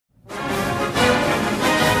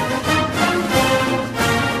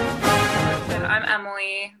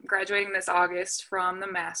Emily, graduating this August from the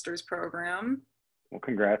master's program. Well,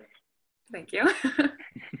 congrats. Thank you. Hi,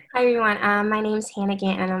 everyone. My name is Hannah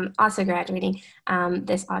Gant, and I'm also graduating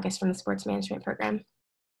this August from the sports management program.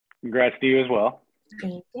 Congrats to you as well.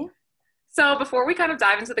 Thank you. So before we kind of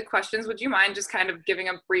dive into the questions, would you mind just kind of giving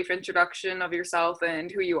a brief introduction of yourself and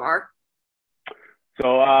who you are?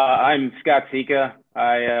 So I'm Scott Sika.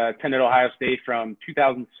 I attended Ohio State from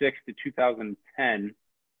 2006 to 2010,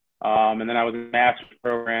 and then I was in the master's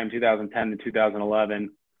program 2010 to 2011,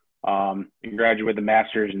 and graduated with a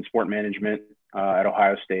master's in sport management at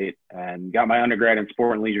Ohio State, and got my undergrad in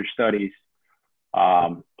sport and leisure studies.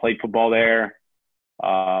 Played football there.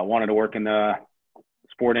 Wanted to work in the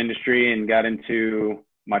sport industry and got into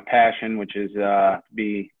my passion, which is I'm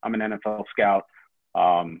an NFL scout.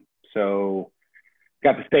 So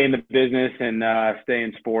got to stay in the business and stay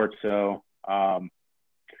in sports. So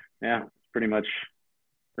yeah, pretty much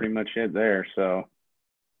it there. So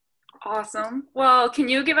awesome. Well, can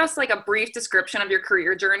you give us like a brief description of your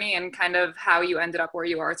career journey and kind of how you ended up where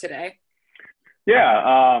you are today?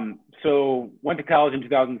 Yeah. So went to college in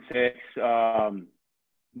 2006.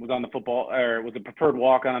 Was on the was a preferred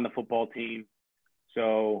walk-on the football team.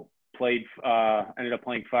 So ended up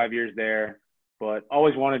playing 5 years there, but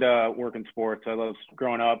always wanted to work in sports. I loved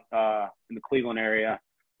growing up in the Cleveland area.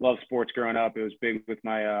 Loved sports growing up. It was big with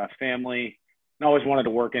my family, and always wanted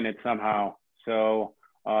to work in it somehow. So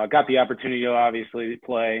got the opportunity to obviously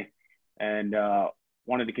play, and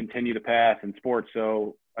wanted to continue the path in sports.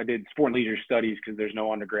 So I did sport and leisure studies because there's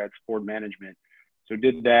no undergrad sport management. So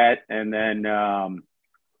did that, and then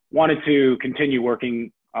wanted to continue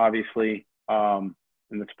working, obviously, in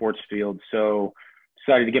the sports field. So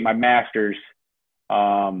decided to get my master's.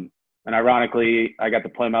 And ironically, I got to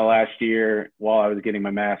play my last year while I was getting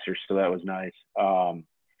my master's, so that was nice.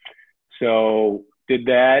 So did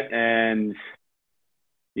that, and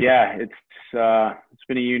yeah, it's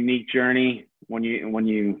been a unique journey. When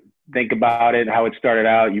you think about it, how it started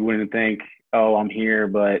out, you wouldn't think, oh, I'm here,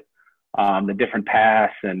 but the different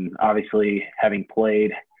paths, and obviously having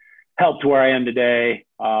played helped to where I am today,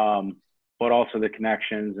 but also the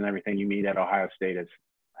connections and everything you meet at Ohio State has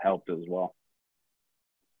helped as well.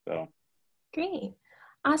 So Great.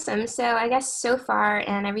 Awesome. So I guess so far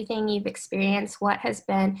and everything you've experienced, what has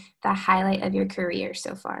been the highlight of your career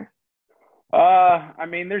so far? I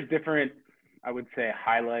mean, there's different, I would say,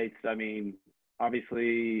 highlights. I mean,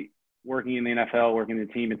 obviously working in the NFL, working in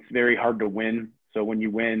the team, it's very hard to win. So when you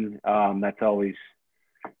win, that's always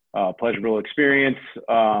pleasurable experience,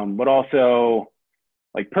 but also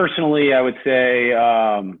like personally, I would say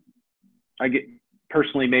I get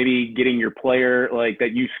personally maybe getting your player like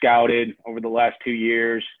that you scouted over the last 2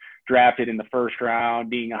 years, drafted in the first round,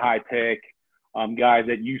 being a high pick, guys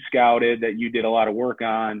that you scouted that you did a lot of work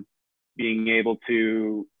on, being able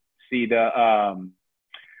to see the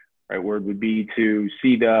right word would be to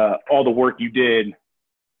see all the work you did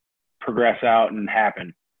progress out and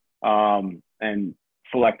happen, and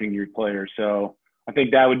selecting your players. So I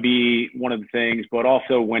think that would be one of the things, but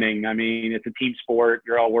also winning. I mean, it's a team sport.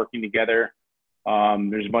 You're all working together.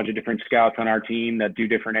 There's a bunch of different scouts on our team that do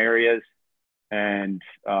different areas, and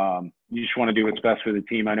you just want to do what's best for the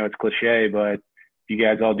team. I know it's cliche, but if you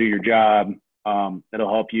guys all do your job,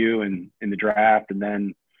 it'll help you in the draft and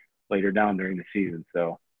then later down during the season.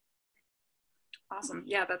 So awesome.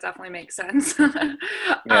 Yeah, that definitely makes sense.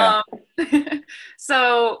 yeah.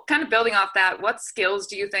 So kind of building off that, what skills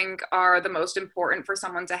do you think are the most important for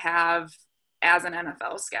someone to have as an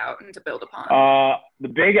NFL scout and to build upon? The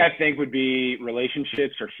big, I think, would be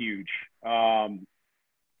relationships are huge.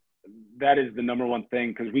 That is the number one thing,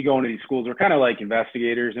 because we go into these schools, we're kind of like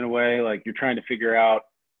investigators in a way. Like you're trying to figure out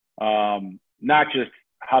not just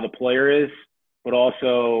how the player is, but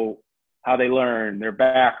also how they learn, their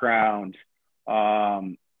background.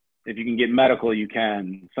 If you can get medical, you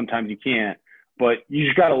can. Sometimes you can't. But you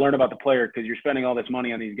just got to learn about the player, because you're spending all this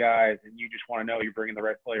money on these guys, and you just want to know you're bringing the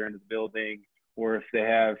right player into the building, or if they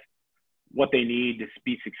have what they need to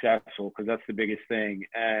be successful, because that's the biggest thing.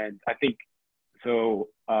 And I think so.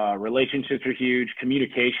 Relationships are huge.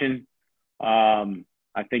 Communication.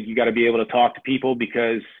 I think you got to be able to talk to people,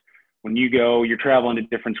 because when you're traveling to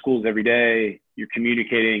different schools every day, you're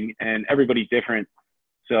communicating, and everybody's different.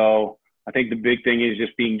 So I think the big thing is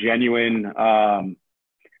just being genuine.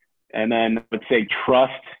 And then I would say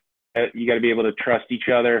trust. You got to be able to trust each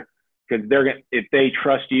other, because if they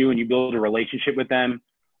trust you and you build a relationship with them,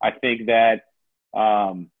 I think that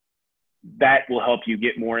that will help you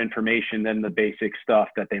get more information than the basic stuff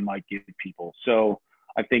that they might give people. So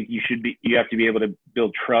I think you have to be able to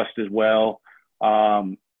build trust as well.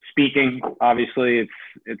 speaking, obviously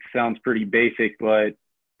it sounds pretty basic, but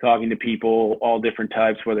talking to people, all different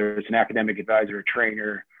types, whether it's an academic advisor, a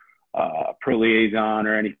trainer, pro liaison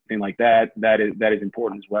or anything like that, that is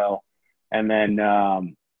important as well. And then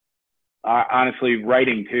honestly,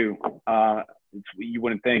 writing too. You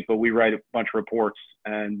wouldn't think, but we write a bunch of reports,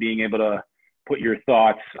 and being able to put your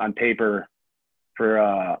thoughts on paper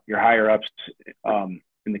for your higher ups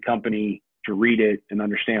in the company to read it and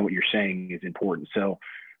understand what you're saying is important. So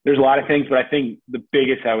there's a lot of things, but I think the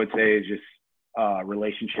biggest I would say is just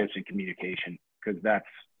relationships and communication, because that's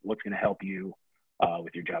what's going to help you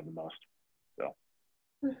with your job the most. So.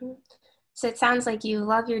 Mm-hmm. So it sounds like you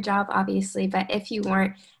love your job, obviously, but if you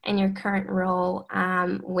weren't in your current role,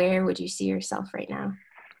 where would you see yourself right now?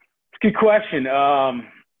 Good question.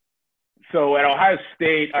 So at Ohio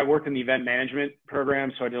State, I worked in the event management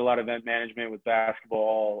program. So I did a lot of event management with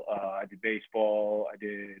basketball. I did baseball. I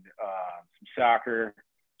did some soccer.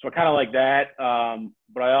 So I kind of like that.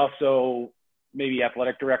 But I also maybe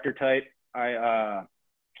athletic director type. I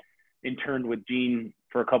interned with Gene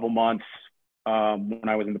for a couple months when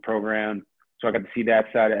I was in the program. So I got to see that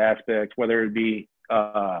side of aspects, whether it be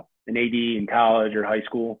an AD in college or high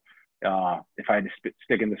school. If I had to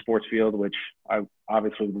stick in the sports field, which I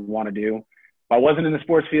obviously would want to do. If I wasn't in the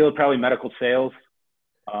sports field, probably medical sales.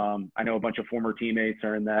 I know a bunch of former teammates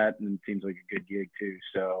are in that, and it seems like a good gig too.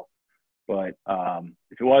 So, but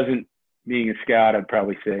if it wasn't being a scout, I'd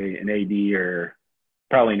probably say an AD or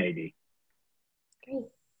probably an AD. Great.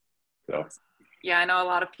 So. Yeah, I know a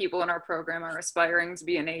lot of people in our program are aspiring to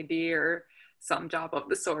be an AD or some job of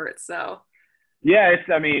the sort. So. Yeah,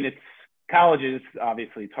 it's colleges,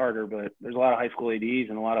 obviously it's harder, but there's a lot of high school ADs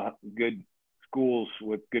and a lot of good schools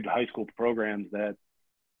with good high school programs that,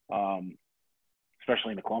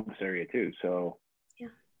 especially in the Columbus area too. So, yeah,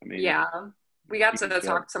 yeah, we got to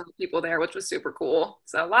talk to some people there, which was super cool.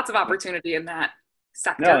 So lots of opportunity in that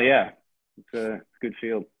sector. No, yeah, it's a good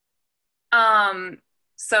field.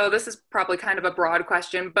 So this is probably kind of a broad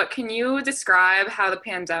question, but can you describe how the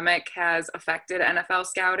pandemic has affected NFL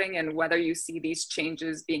scouting and whether you see these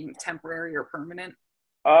changes being temporary or permanent?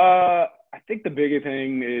 I think the bigger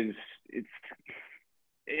thing is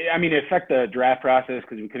it affected the draft process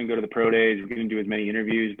because we couldn't go to the pro days. We couldn't do as many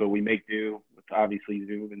interviews, but we make do with obviously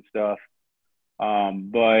Zoom and stuff.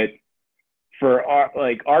 But for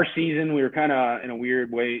our season, we were kind of in a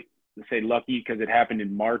weird way to say lucky because it happened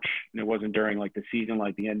in March and it wasn't during like the season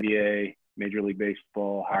like the NBA, Major League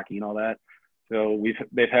Baseball, hockey, and all that. So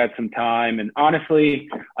they've had some time, and honestly,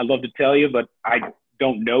 I'd love to tell you, but I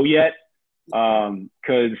don't know yet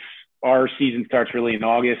because our season starts really in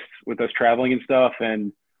August with us traveling and stuff,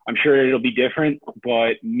 and I'm sure it'll be different,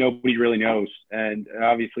 but nobody really knows, and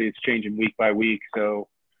obviously it's changing week by week. So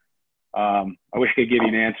I wish I could give you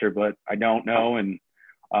an answer, but I don't know, and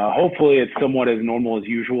hopefully it's somewhat as normal as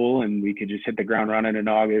usual and we could just hit the ground running in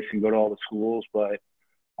August and go to all the schools. But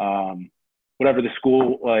whatever the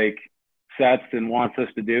school sets and wants us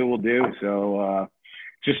to do, we'll do. So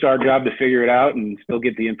it's just our job to figure it out and still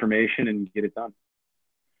get the information and get it done.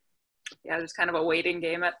 Yeah, there's kind of a waiting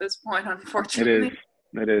game at this point, unfortunately.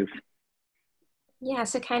 It is. Yeah,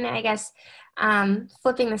 so kind of, I guess,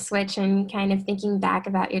 flipping the switch and kind of thinking back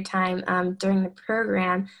about your time during the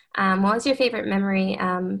program, what was your favorite memory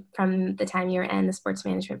from the time you were in the sports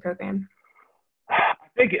management program? I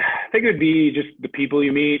think it would be just the people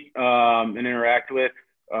you meet and interact with.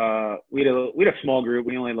 We had a small group.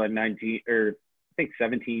 We only had 19 or I think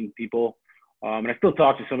 17 people, and I still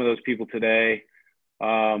talk to some of those people today.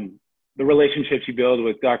 The relationships you build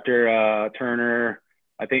with Dr. Turner.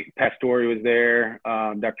 I think Pastore was there.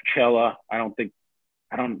 Dr. Cella. I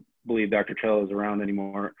don't believe Dr. Cella is around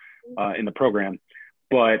anymore in the program.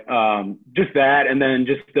 But just that, and then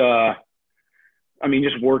just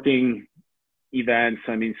working events.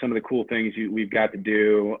 Some of the cool things we've got to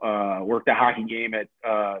do. Worked a hockey game at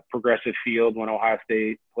Progressive Field when Ohio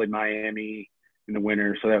State played Miami in the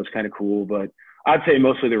winter, so that was kind of cool. But I'd say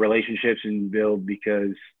mostly the relationships and build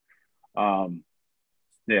because, I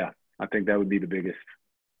think that would be the biggest.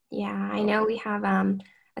 Yeah, I know we have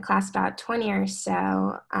a class about 20 or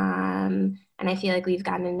so, and I feel like we've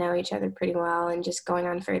gotten to know each other pretty well and just going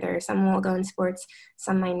on further. Some will go in sports,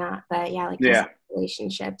 some might not, but just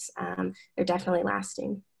relationships, they're definitely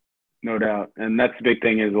lasting. No doubt. And that's the big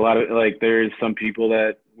thing is a lot of there's some people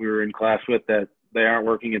that we were in class with that they aren't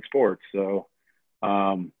working in sports. So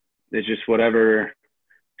it's just whatever.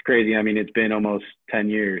 It's crazy. It's been almost 10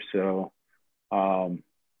 years. So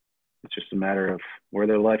it's just a matter of where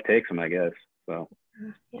their life takes them, I guess. So,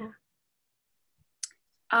 yeah.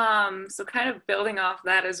 So kind of building off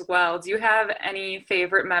that as well, do you have any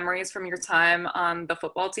favorite memories from your time on the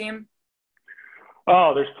football team?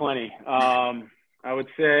 Oh, there's plenty. I would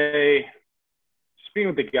say just being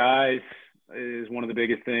with the guys is one of the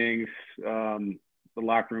biggest things. The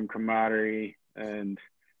locker room camaraderie and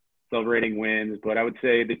celebrating wins. But I would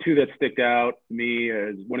say the two that stick out to me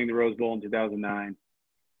is winning the Rose Bowl in 2009.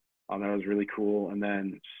 That was really cool. And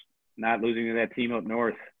then not losing to that team up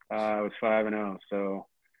north. I was 5-0. So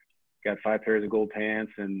got 5 pairs of gold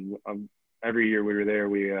pants. And every year we were there,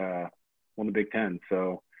 we won the Big Ten.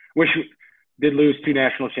 So did lose 2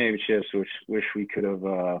 national championships, which wish we could have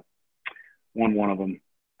won one of them.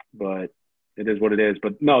 But it is what it is.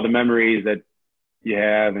 But no, the memories that you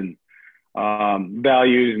have and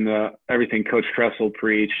values and everything Coach Tressel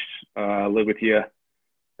preached live with you.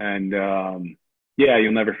 And, yeah,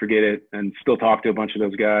 you'll never forget it, and still talk to a bunch of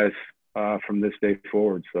those guys from this day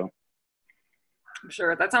forward. So I'm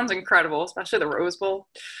sure that sounds incredible, especially the Rose Bowl.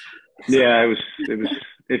 Yeah, it was.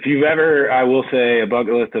 If you've ever, I will say, a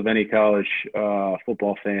bucket list of any college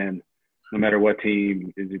football fan, no matter what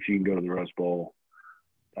team, is if you can go to the Rose Bowl,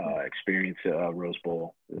 experience Rose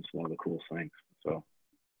Bowl. It's one of the coolest things. So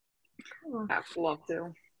I'd love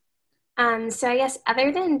to. So I guess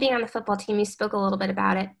other than being on the football team, you spoke a little bit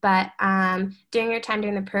about it, but during your time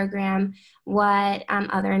during the program, what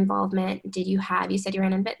other involvement did you have? You said you were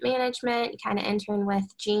in event management, you kind of interned with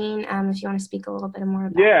Gene. If you want to speak a little bit more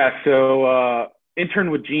about Yeah, so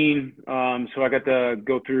interned with Gene. So I got to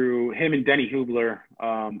go through him and Denny Hubler.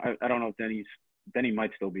 I don't know if Denny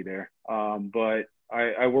might still be there, but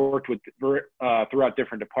I worked with throughout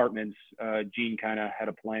different departments. Gene kind of had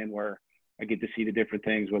a plan where I get to see the different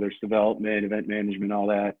things, whether it's development, event management, all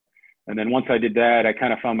that. And then once I did that, I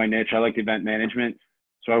kind of found my niche. I liked event management.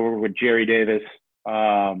 So I worked with Jerry Davis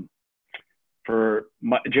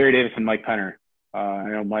Jerry Davis and Mike Penner. I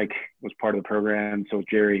know Mike was part of the program, so was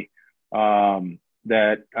Jerry.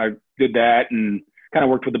 That I did that and kind of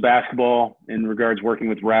worked with the basketball in regards working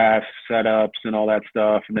with refs, setups, and all that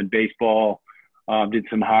stuff. And then baseball, did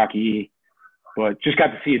some hockey, but just got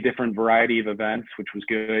to see a different variety of events, which was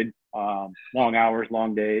good. Long hours,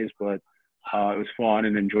 long days, but it was fun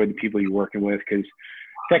and enjoyed the people you're working with, because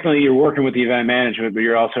technically you're working with the event management, but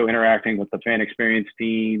you're also interacting with the fan experience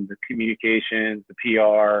team, the communications, the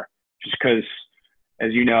PR, just because,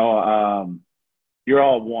 as you know, you're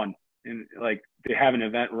all one. And like to have an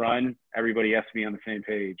event run, everybody has to be on the same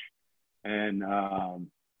page. And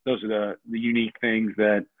those are the unique things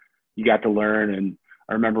that you got to learn. And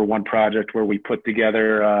I remember one project where we had to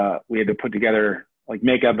put together, like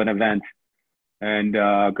make up an event and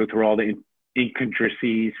go through all the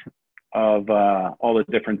intricacies of all the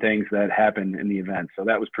different things that happen in the event. So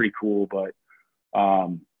that was pretty cool. But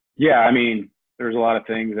yeah, I mean, there's a lot of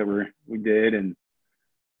things that we did, and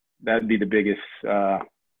that'd be the biggest thing.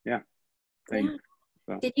 Yeah.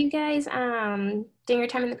 So. Did you guys, during your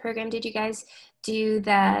time in the program, did you guys do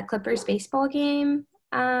the Clippers baseball game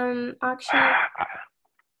auction?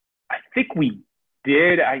 I think we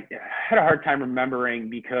did. I had a hard time remembering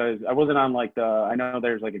because I wasn't on I know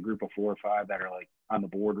there's like a group of 4 or 5 that are like on the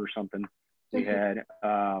board or something we had.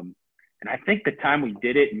 And I think the time we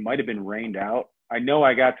did it might have been rained out. I know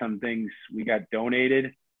I got some things we got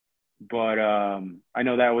donated, but I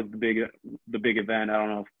know that was the big event. I don't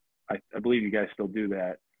know if I believe you guys still do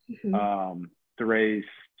that to raise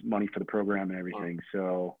money for the program and everything.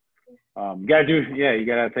 So you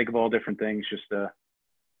gotta think of all different things just to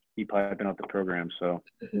keep piping up the program. So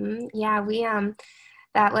yeah, we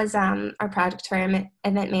that was our project for our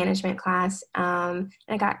event management class, and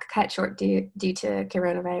it got cut short due to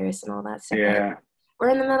coronavirus and all that stuff. Yeah, we're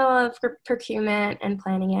in the middle of procurement and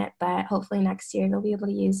planning it, but hopefully next year they'll be able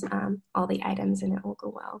to use all the items and it will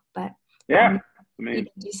go well. But yeah, we can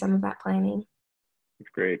do some of that planning. It's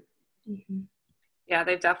great. Yeah,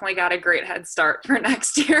 they've definitely got a great head start for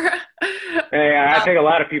next year. Hey, I think a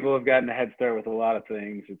lot of people have gotten a head start with a lot of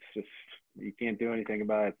things. It's just you can't do anything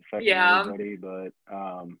about it. It's affecting everybody, but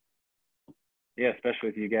yeah, especially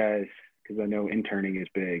with you guys, because I know interning is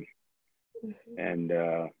big, and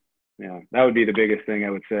that would be the biggest thing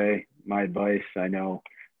I would say. My advice, I know,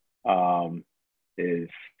 is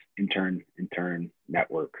intern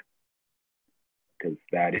network, because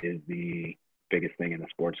that is the biggest thing in the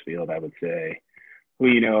sports field, I would say. Who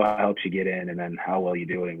you know helps you get in, and then how well you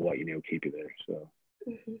do it and what you know keep you there. So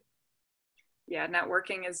yeah,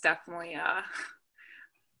 networking is definitely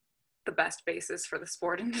the best basis for the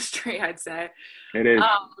sport industry, I'd say. It is.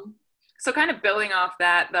 So kind of building off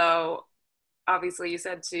that though, obviously you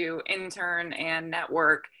said to intern and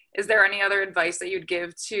network. is there any other advice that you'd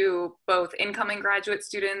give to both incoming graduate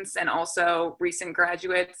students and also recent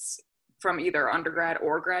graduates from either undergrad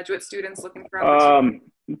or graduate students looking for opportunities?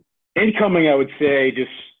 Incoming, I would say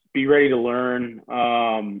just be ready to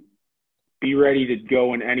learn. Be ready to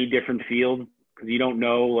go in any different field because you don't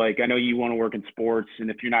know. Like, I know you want to work in sports, and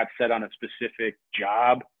if you're not set on a specific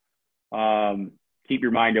job, keep your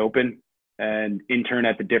mind open and intern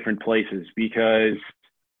at the different places because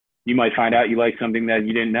you might find out you like something that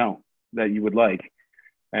you didn't know that you would like.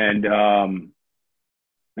 And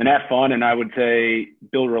have fun. And I would say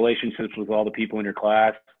build relationships with all the people in your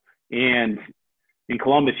class. And in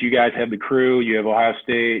Columbus, you guys have the Crew, you have Ohio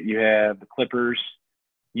State, you have the Clippers.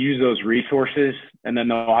 Use those resources, and then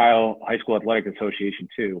the Ohio High School Athletic Association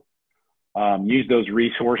too. Use those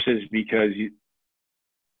resources because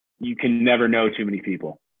you can never know too many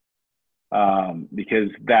people.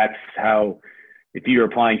 Because that's how, if you're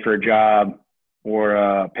applying for a job or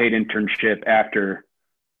a paid internship after,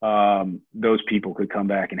 those people could come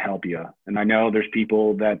back and help you. And I know there's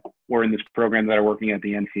people that were in this program that are working at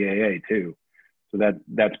the NCAA too. So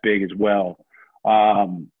that's big as well.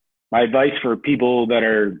 My advice for people that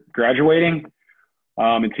are graduating,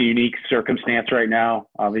 it's a unique circumstance right now,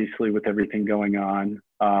 obviously with everything going on.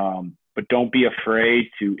 But don't be afraid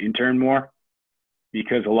to intern more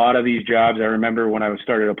because a lot of these jobs, I remember when I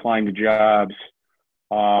started applying to jobs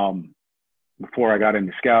before I got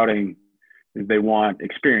into scouting, is they want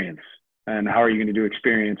experience. And how are you going to do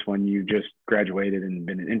experience when you just graduated and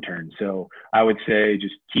been an intern? So I would say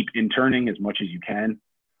just keep interning as much as you can.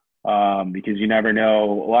 Because you never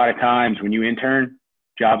know. A lot of times when you intern,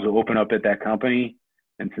 jobs will open up at that company.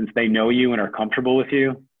 And since they know you and are comfortable with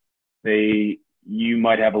you, you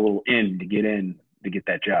might have a little in to get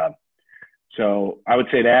that job. So I would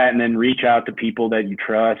say that, and then reach out to people that you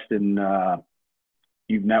trust and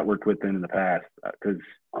you've networked with them in the past. Because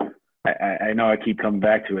I know I keep coming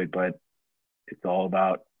back to it, but it's all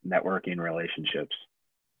about networking relationships.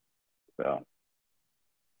 So.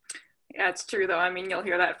 Yeah, it's true though. I mean, you'll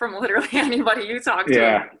hear that from literally anybody you talk to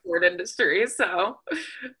in the sport industry. So,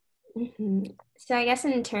 So I guess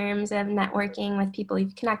in terms of networking with people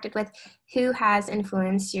you've connected with, who has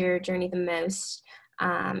influenced your journey the most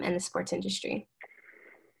in the sports industry?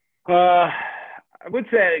 I would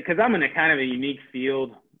say, because I'm in a kind of a unique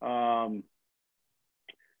field, but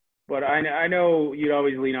I know you'd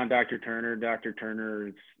always lean on Dr. Turner. Dr. Turner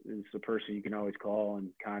is the person you can always call and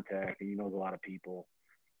contact, and he knows a lot of people.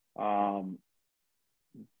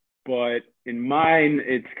 But in mine,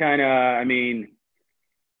 it's kind of, I mean,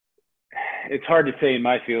 it's hard to say in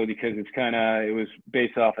my field because it was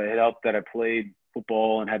based off a help that I played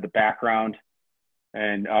football and had the background.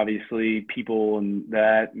 And obviously people and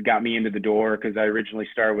that got me into the door because I originally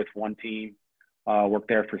started with one team, worked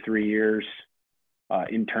there for 3 years,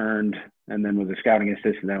 interned, and then was a scouting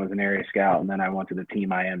assistant. Then was an area scout. And then I went to the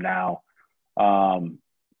team I am now.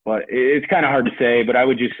 But it's kind of hard to say, but I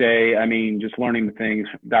would just say, I mean, just learning the things.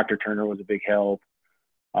 Dr. Turner was a big help.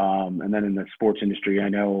 And then in the sports industry, I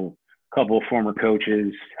know a couple of former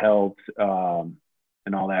coaches helped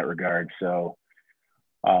in all that regard. So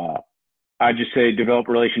I just say develop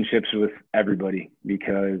relationships with everybody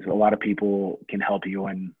because a lot of people can help you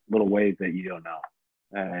in little ways that you don't know.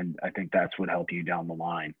 And I think that's what help you down the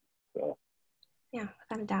line. So. Yeah,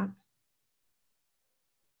 without a doubt.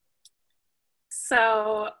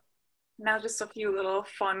 So now just a few little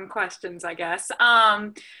fun questions, I guess.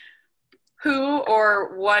 Who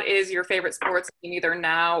or what is your favorite sports team either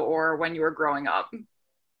now or when you were growing up?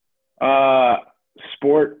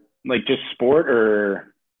 Sport, like just sport or?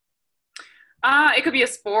 It could be a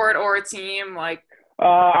sport or a team.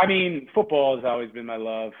 I mean, football has always been my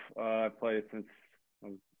love. I've played it since I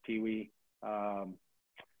was Pee-wee.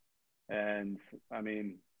 And I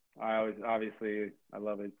mean, obviously I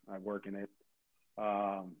love it. I work in it.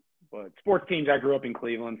 But sports teams, I grew up in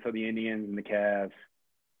Cleveland, so the Indians and the Cavs,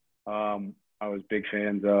 I was big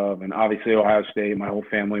fans of, and obviously Ohio State. My whole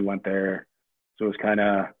family went there, so it was kind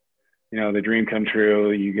of, the dream come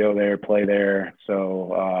true. You go there, play there.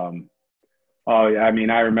 So, I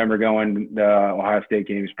mean, I remember going to Ohio State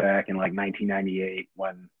games back in like 1998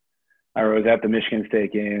 when I was at the Michigan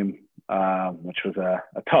State game, which was a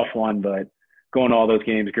tough one, but going to all those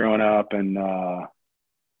games growing up and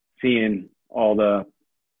seeing all the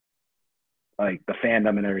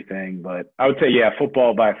fandom and everything. But I would say, yeah,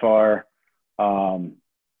 football by far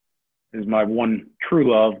is my one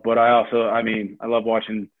true love. But I love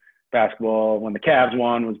watching basketball. When the Cavs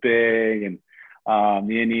won was big, and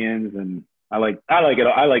the Indians, and I like it.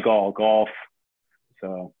 I like all golf.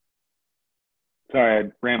 So sorry,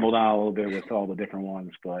 I rambled on a little bit with all the different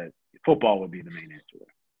ones, but football would be the main answer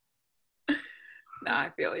there. No,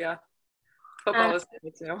 I feel ya. Um, Football is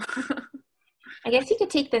good too. I guess you could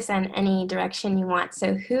take this in any direction you want.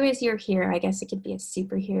 So who is your hero? I guess it could be a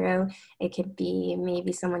superhero. It could be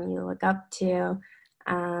maybe someone you look up to.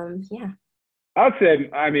 Yeah. I would say,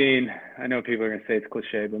 I mean, I know people are gonna say it's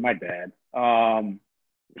cliche, but my dad,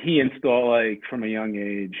 he installed like from a young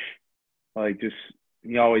age, like just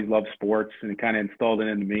he always loved sports and he kind of installed it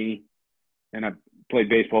into me. And I played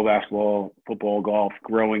baseball, basketball, football, golf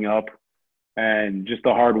growing up, and just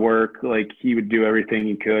the hard work. Like he would do everything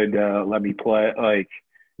he could let me play, like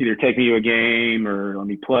either take me to a game or let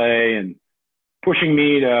me play, and pushing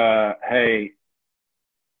me to hey,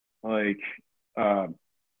 like uh,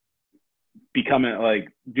 becoming like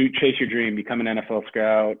do chase your dream, become an NFL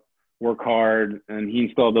scout, work hard, and he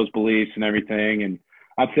installed those beliefs and everything. And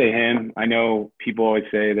I'd say him. I know people always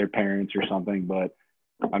say their parents or something, but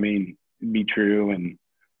I mean, it'd be true. And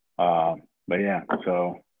but yeah,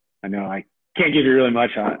 so I know I can't give you really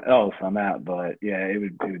much else on that, but yeah, it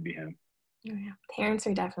would be him. Oh, yeah. Parents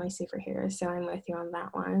are definitely superheroes, so I'm with you on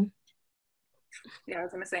that one. Yeah, I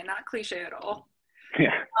was gonna say not cliche at all.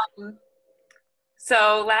 Yeah.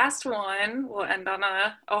 So last one, we'll end on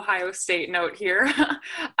a Ohio State note here.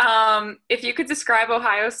 If you could describe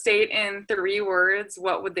Ohio State in 3 words,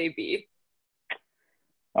 what would they be?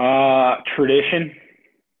 Tradition,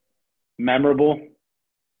 memorable,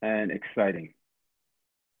 and exciting.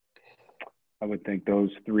 I would think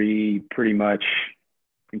those 3 pretty much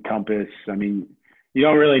encompass. I mean, you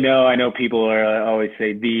don't really know. I know people are always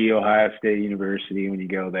say the Ohio State University when you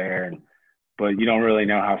go there, but you don't really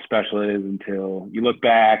know how special it is until you look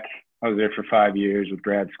back. I was there for 5 years with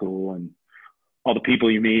grad school, and all the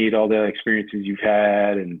people you meet, all the experiences you've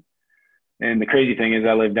had, and the crazy thing is,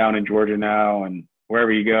 I live down in Georgia now, and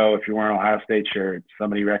wherever you go, if you're wearing Ohio State shirt,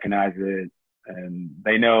 somebody recognizes it, and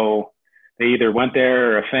they know they either went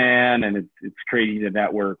there or a fan, and it's crazy the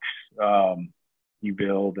networks you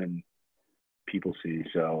build and people see.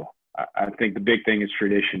 So I think the big thing is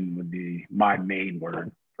tradition would be my main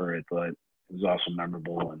word for it, but it was also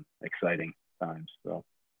memorable and exciting times. So.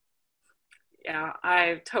 Yeah,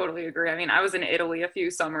 I totally agree. I mean, I was in Italy a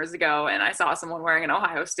few summers ago and I saw someone wearing an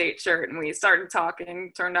Ohio State shirt and we started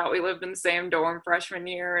talking. Turned out we lived in the same dorm freshman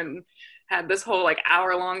year and had this whole like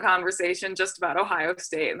hour-long conversation just about Ohio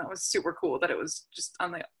State. And that was super cool that it was just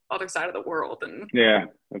on the other side of the world. And yeah,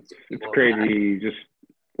 it's crazy. Just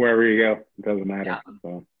wherever you go, it doesn't matter. Yeah.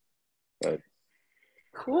 So, but.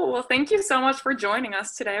 Cool. Well, thank you so much for joining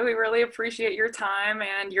us today. We really appreciate your time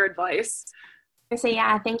and your advice. So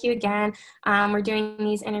yeah, thank you again. We're doing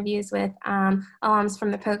these interviews with alums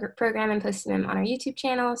from the program and posting them on our YouTube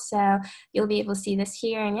channel. So you'll be able to see this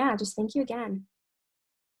here. And yeah, just thank you again.